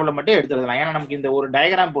ரெண்டு இன்டர்வலை மட்டும் எடுத்து எழுதலாம் ஏன்னா நமக்கு இந்த ஒரு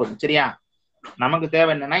டயக்ராம் போதும் சரியா நமக்கு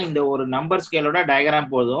தேவை என்னன்னா இந்த ஒரு நம்பர் ஸ்கேலோட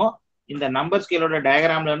டயக்ராம் போதும் இந்த நம்பர் ஸ்கேலோட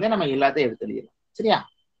டயக்ராம்ல இருந்தே நம்ம எல்லாத்தையும் எடுத்து எழுதிடலாம் சரியா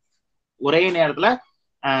ஒரே நேரத்துல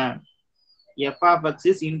f of x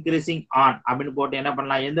is increasing on அப்படின்னு போட்டு என்ன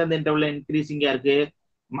பண்ணலாம் எந்தெந்த இன்டர்வல்ல இன்க்ரீசிங்கா இருக்கு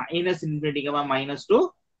 -infinity, -2,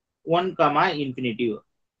 1, infinity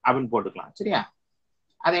அப்படின்னு போட்டுக்கலாம் சரியா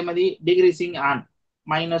அதே மாதிரி டிக்ரீசிங் ஆன்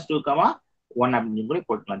 -2, 1 அப்படின்னு கூட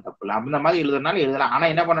போட்டுக்கலாம் தப்பு இல்லை அந்த மாதிரி எழுதுறதுனால எழுதலாம் ஆனா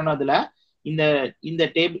என்ன பண்ணணும் அதுல இந்த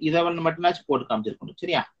டேபிள் இதை வந்து மட்டும்னாச்சும் போட்டு காமிச்சிருக்கணும்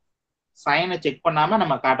சரியா சைனை செக் பண்ணாம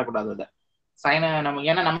நம்ம காட்டக்கூடாது அதை சைனை நம்ம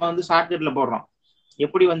ஏன்னா நம்ம வந்து ஷார்ட்கட்ல போடுறோம்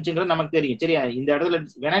எப்படி வந்துச்சுங்கிறது நமக்கு தெரியும் சரியா இந்த இடத்துல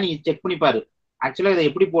வேணா நீ செக் பண்ணி பாரு ஆக்சுவலா இதை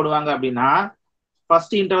எப்படி போடுவாங்க அப்படின்னா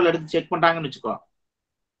ஃபர்ஸ்ட் இன்டர்வல் எடுத்து செக் பண்றாங்கன்னு வச்சுக்கோ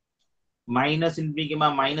 -infinity,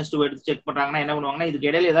 -2 எடுத்து செக் பண்றாங்கன்னா என்ன பண்ணுவாங்கன்னா இதுக்கு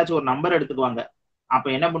இடையில ஏதாச்சும் ஒரு நம்பர் எடுத்துக்குவாங்க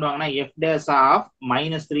அப்ப என்ன பண்ணுவாங்கன்னா f dash of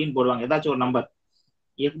 -3 போடுவாங்க ஏதாச்சும் ஒரு நம்பர்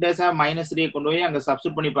f dash of -3 கொண்டு போய் அங்க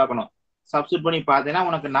சப்ஸ்டிட் பண்ணி பார்க்கணும் சப்ஸ்டிட் பண்ணி பார்த்தீங்கன்னா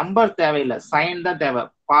உனக்கு நம்பர் தேவையில்லை சைன் தான் தேவை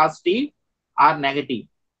பாசிட்டிவ் ஆர் நெகட்டிவ்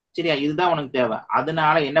சரியா இதுதான் உனக்கு தேவை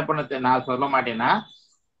அதனால என்ன பண்ண நான் சொல்ல மாட்டேன்னா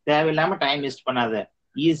தேவையில்லாம டைம் வேஸ்ட் பண்ணாத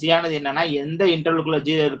ஈஸியானது என்னன்னா எந்த இன்டர்வலுக்குள்ள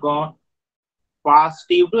 0 இருக்கும்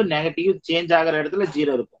பாசிட்டிவ் டு நெகட்டிவ் சேஞ்ச் ஆகிற இடத்துல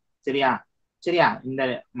 0 இருக்கும் சரியா இந்த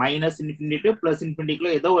 -infinity டு +infinity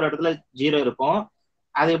ஏதோ ஒரு இடத்துல 0 இருக்கும்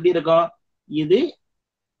அது எப்படி இருக்கும் இது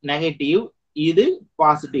நெகட்டிவ் இது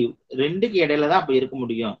பாசிட்டிவ் ரெண்டுக்கு இடையில தான் அப்ப இருக்க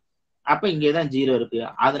முடியும் அப்ப இங்கேதான் 0 இருக்கு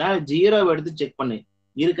அதனால 0 எடுத்து செக் பண்ணு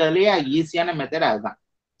இருக்கிறதுலயே ஈஸியான மெத்தட் அதுதான்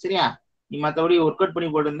சரியா நீ மற்றபடி ஒர்க் அவுட் பண்ணி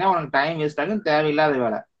போட்டிருந்தா உனக்கு டைம் வேஸ்ட் ஆகும் தேவையில்லாத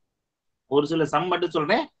வேலை ஒரு சில சம் மட்டும்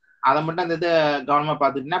சொல்றேன் அதை மட்டும் அந்த இதை கவனமா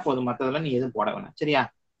பார்த்துட்டீங்கன்னா போதும் மற்றதெல்லாம் நீ எதுவும் போட வேணாம் சரியா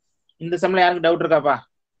இந்த சம்ல யாருக்கு டவுட் இருக்காப்பா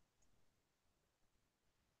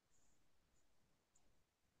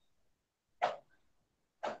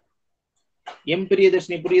எம்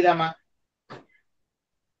பிரியதர்ஷினி புரியுதாமா?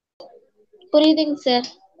 புரியுதுங்க சார்.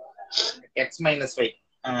 x மைனஸ் 5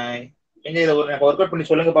 எங்க இதை ஒரு ஒர்க் அவுட் பண்ணி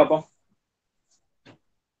சொல்லுங்க பாப்போம்.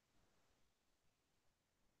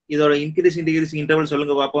 இதோட இன்க்ரீசிங் டிகிரீசிங் இன்டர்வல்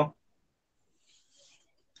சொல்லுங்க பாப்போம்.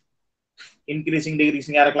 இன்க்ரீசிங்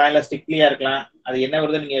டிகிரீசிங்கா இருக்கலாம், இல்ல ஸ்ட்ரிக்ட்லியா இருக்கலாம். அது என்ன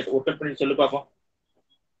வருது நீங்க ஒர்க் அவுட் பண்ணி சொல்லு பாப்போம்.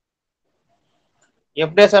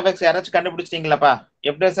 f dash of x யாராச்சும் கண்டுபிடிச்சிட்டீங்களாப்பா?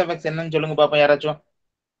 f dash of x என்னன்னு சொல்லுங்க பாப்போம் யாராச்சும்.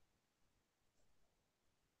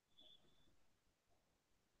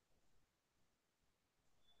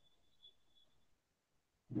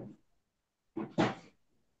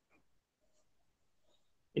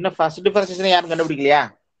 இன்னும் ஃபர்ஸ்ட் டிஃபரன்ஷியேஷன் யாரும் கண்டுபிடிக்கலையா?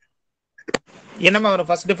 என்னமா ஒரு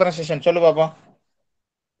ஃபர்ஸ்ட் டிஃபரன்ஷியேஷன் சொல்லு பாப்போம்.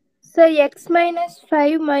 Sir, x minus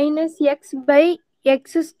 5 minus x by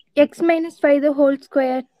x minus 5 the whole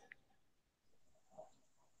square.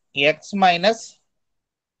 x minus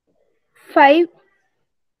 5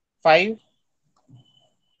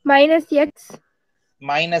 minus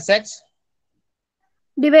x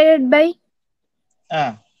divided by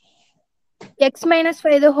x minus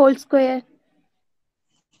 5 the whole square.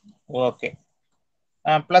 Okay.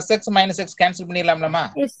 plus x minus x cancel பண்ணிடலாம்லமா?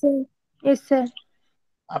 Yes sir. Yes sir.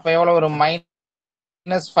 அப்ப எவ்வளவு வரும்?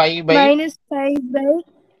 minus 5 by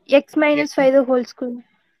x minus 5 the whole square.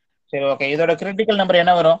 சரி okay. இதோட critical number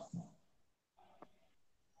என்ன வரும்?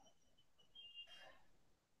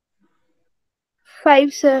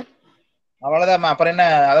 5 sir. அவ்வளவுதான்மா. அப்புறம் என்ன,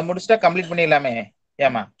 அதை முடிச்சுட்டா கம்ப்ளீட் பண்ணிடலாமே.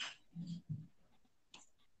 ஏமா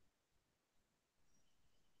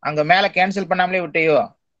அங்க மேல கேன்சல் பண்ணாமலே விட்டையோ?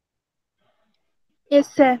 Yes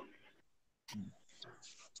sir.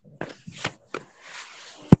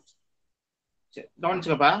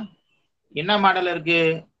 கவனிச்சுக்கப்பா, என்ன மாடல் இருக்கு?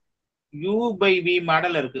 u by v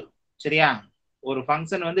மாடல் இருக்கு. சரியா? ஒரு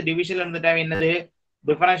ஃபங்க்ஷன் வந்து டிவிஷன்ல இருந்துட்டா என்னது?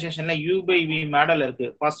 டிஃபரன்ஷியேஷன்ல u by v மாடல் இருக்கு.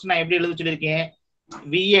 ஃபர்ஸ்ட் நான் எப்படி எழுத சொல்லியிருக்கேன்?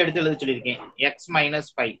 v எடுத்து எழுத சொல்லியிருக்கேன், x minus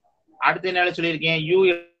 5. அடுத்து என்ன எழுத சொல்லியிருக்கேன்? u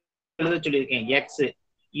எழுத சொல்லியிருக்கேன், x.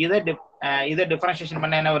 இதை டிஃபரன்ஷியேஷன்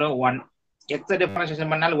பண்ண என்ன வரும்? 1. x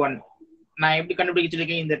டிஃபரன்ஷியேஷன் பண்ணால் 1. நான் எப்படி கண்டுபிடிக்க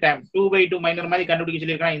சொல்லியிருக்கேன்? இந்த டைம் 2 by 2 மைனர் மாதிரி கண்டுபிடிக்க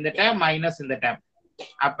சொல்லியிருக்கேன். இந்த டைம் மைனஸ் இந்த டைம்.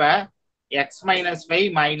 அப்ப x minus 5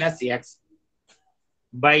 minus x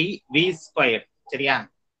by v square. சரியா?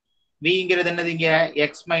 vங்கிறது என்னது இங்க?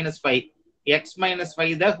 x minus 5. x minus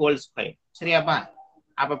 5 the whole square. சரியாப்பா?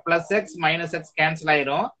 அப்ப plus x minus x cancel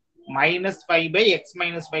ஆயிரும். minus 5 by x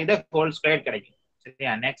minus 5 the whole square கிடைக்கும்.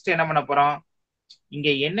 சரியா? நெக்ஸ்ட் என்ன பண்ண போறோம்? இங்க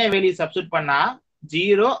என்ன வேல்யூ சப்ஸ்டிட்யூட் பண்ணா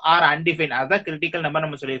 0 ஆர் அன்டிஃபைன், அதான் கிரிட்டிக்கல் நம்பர்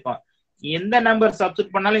நம்ம சொல்லியிருக்கோம். எந்த நம்பர்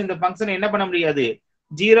சப்ஸ்டிட்யூட் பண்ணாலும் இந்த ஃபங்க்ஷன் என்ன பண்ண முடியாது?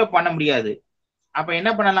 0 பண்ண முடியாது. அப்ப என்ன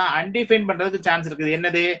பண்ணலாம்? அன்டிஃபைன் பண்றதுக்கு சான்ஸ் இருக்குது.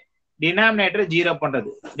 என்னது? டினாமினேட்டர் 0 பண்றது.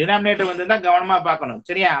 டினாமினேட்டர் வந்து தான் கவனமா பார்க்கணும்.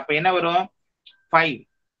 சரியா? அப்ப என்ன வரும்? 5.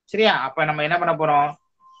 சரியா? அப்ப நம்ம என்ன பண்ண போறோம்?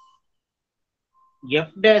 f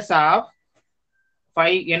dash of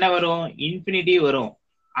 5 என்ன வரும்? இன்ஃபினிட்டி வரும்.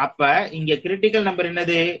 அப்ப இங்க கிரிட்டிக்கல் நம்பர்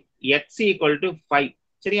என்னது? x equal to 5.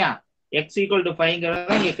 சரியா? x equal to 5ங்கிறது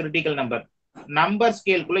தான் இங்க கிரிட்டிக்கல் நம்பர். நம்பர்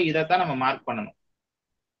ஸ்கேல்குள்ள இதைத்தான் நம்ம மார்க் பண்ணணும்.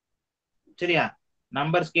 சரியா?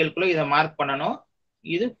 நம்பர் ஸ்கேல்குள்ள இதை மார்க் பண்ணணும்.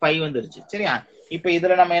 இது 5 வந்துருச்சு. சரியா? இப்ப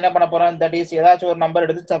இதுல நம்ம என்ன பண்ண போறோம்? தட் இஸ் ஏதாச்சும் ஒரு நம்பர்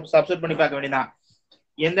எடுத்து சப்ஸ்டிட்யூட் பண்ணி பார்க்க வேண்டியதான்.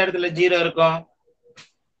 எந்த இடத்துல 0 இருக்கும்?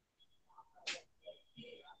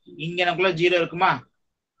 இங்க நமக்குள்ள 0 இருக்குமா?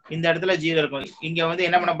 இந்த இடத்துல 0 இருக்கும். இங்க வந்து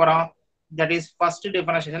என்ன பண்ண போறோம்? தட் இஸ் ஃபர்ஸ்ட்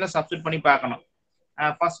டிஃபரன்ஷியேஷன்ல சப்ஸ்டிட்யூட் பண்ணி பார்க்கணும்.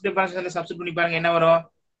 ஃபர்ஸ்ட் டிஃபரன்ஷியேஷன்ல சப்ஸ்டிட்யூட் பண்ணி பாருங்க. என்ன வரும்?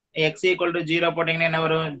 x equal to 0 போட்டீங்கன்னா என்ன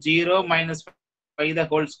வரும்? 0 minus 5 the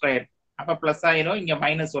whole square. அப்ப பிளஸ் ஆயிரும், இங்க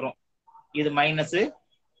மைனஸ் வரும். இது மைனஸ்.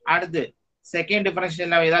 அடுத்து செகண்ட்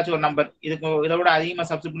டிஃபரன்ஷியேஷன்ல ஏதாச்சும் ஒரு நம்பர் இதுக்கு இதை விட அதிகமா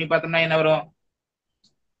சப்ஸ்டிட்யூட் பண்ணி பார்த்தோம்னா என்ன வரும்?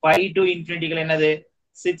 5 to இன்ஃபினிட்டிகள் என்னது?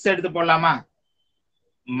 6 எடுத்து போடலாமா?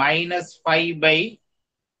 Minus 5 by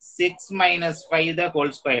 6 minus 5 the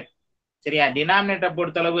whole square. சரியா? டினாமினேட்டர்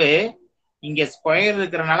பொறுத்தளவு இங்க ஸ்கொயர்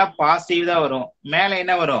இருக்கிறனால பாசிட்டிவ் தான் வரும். மேல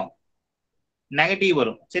என்ன வரும்? நெகட்டிவ்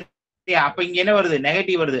வரும். சரி, அப்ப இங்க என்ன வருது?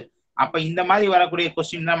 நெகட்டிவ் வருது. அப்ப இந்த மாதிரி வரக்கூடிய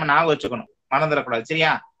கொஸ்டின் நம்ம ஞாபகம் வச்சுக்கணும், மறந்துடக்கூடாது.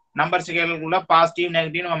 சரியா? நம்பர் ஸ்கேலுக்குள்ள பாசிட்டிவ்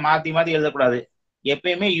நெகட்டிவ் நம்ம மாத்தி மாத்தி எழுதக்கூடாது.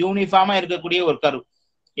 எப்பயுமே யூனிஃபார்மா இருக்கக்கூடிய ஒரு curve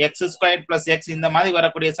X square plus X இந்த மாதிரி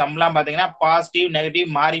வரக்கூடிய சம்லாம் பாத்தீங்கன்னா பாசிட்டிவ் நெகட்டிவ்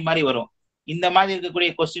மாறி மாறி வரும். இந்த மாதிரி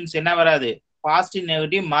இருக்கக்கூடிய கொஸ்டின்ஸ் என்ன வராது? பாசிட்டிவ்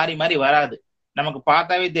நெகட்டிவ் மாறி மாறி வராது. நமக்கு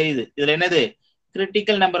பார்த்தாவே தெரியுது. இதுல என்னது?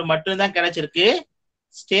 கிரிட்டிக்கல் நம்பர் மட்டும்தான் கிடைச்சிருக்கு,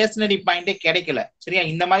 ஸ்டேஷனரி பாயிண்டே கிடைக்கல. சரியா?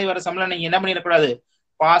 இந்த மாதிரி வர சம்ல நீங்க என்ன பண்ணிடக்கூடாது?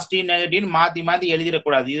 பாசிட்டிவ் நெகட்டிவ் மாத்தி மாத்தி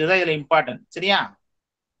எழுதிடக்கூடாது. இதுதான் இதுல இம்பார்ட்டன்ட். சரியா?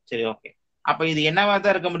 சரி, ஓகே. அப்ப இது என்னவா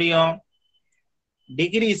தான் இருக்க முடியும்?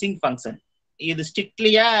 Decreasing function. இது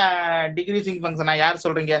ஸ்ட்ரிக்ட்லியா டிகிரீசிங் ஃபங்க்ஷனா? யார்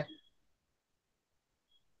சொல்றீங்க?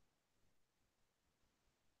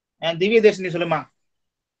 திவ்யதர்ஷினி சொல்லுமா.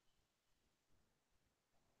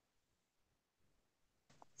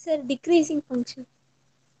 Sir decreasing function.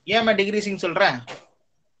 ஏமா டிக்ரீசிங் சொல்ற?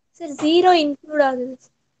 சார் 0 இன்க்ளூட் ஆகுது.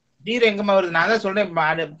 0 எங்கம்மா வருது? நான் தான்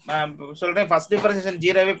சொல்றேன் ஃபர்ஸ்ட் டிஃபரன்ஷியேஷன்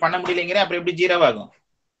 0வே பண்ண முடியலங்கறே, அப்புறம் எப்படி 0 ஆகும்?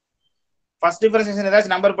 ஃபர்ஸ்ட் டிஃபரன்ஷியேஷன்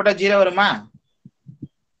ஏதாச்சும் நம்பர் போட்டா 0 வருமா?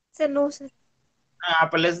 Sir no sir.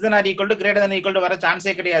 அப்ப less than R equal to greater then equal to வர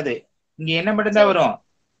சான்ஸே கிடையாது. இங்க என்ன மட்டும் தான் வரும்?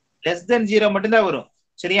 லெஸ் தென் 0 மட்டும் தான் வரும்.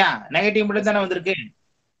 சரியா? நெகட்டிவ் மட்டும் தானே வந்திருக்கு.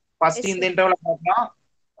 ஃபர்ஸ்ட் இந்த இன்டர்வலை பார்த்தோம்.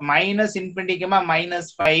 Minus இன்ஃபினிட்டிக்குமா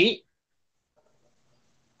 -5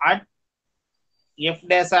 at f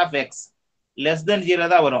dash of x less than 0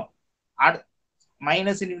 தான் வரும்.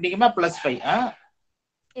 Minus இன்ஃபினிட்டிக்குமா +5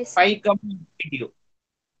 5 infinity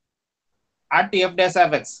at f dash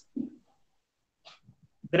of x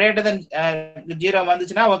greater than 0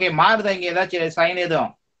 வந்துச்சுன்னா ஓகே, மாறுதா இங்க ஏதாச்சும் சைன்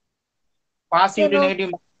எதுவும் பாசிட்டிவ்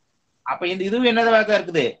நெகட்டிவ்? அப்ப இந்த இதுவும் என்னதான் வாக்கா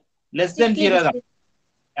இருக்குது? லெஸ் தென் 0 தான்.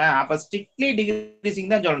 அப்ப ஸ்ட்ரிக்ட்லி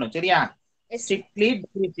டிக்ரீசிங் தான் சொல்லணும். சரியா? Strictly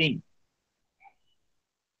decreasing.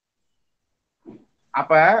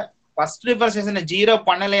 அப்ப ஃபர்ஸ்ட் டிஃபரன்ஷியேஷன் 0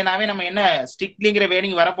 பண்ணலைனாவே நம்ம என்ன ஸ்ட்ரிக்ட்லிங்கிற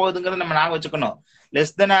வேல்யூ வரப்போகுதுங்கிறத நம்ம ஞாபகம் வச்சுக்கணும்.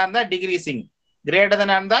 லெஸ் தெனா இருந்தா டிக்ரீசிங், கிரேட்டர்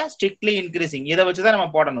தெனா இருந்தா ஸ்ட்ரிக்ட்லி இன்க்ரீசிங். இதை வச்சுதான் நம்ம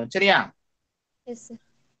போடணும். சரியா? Yes sir.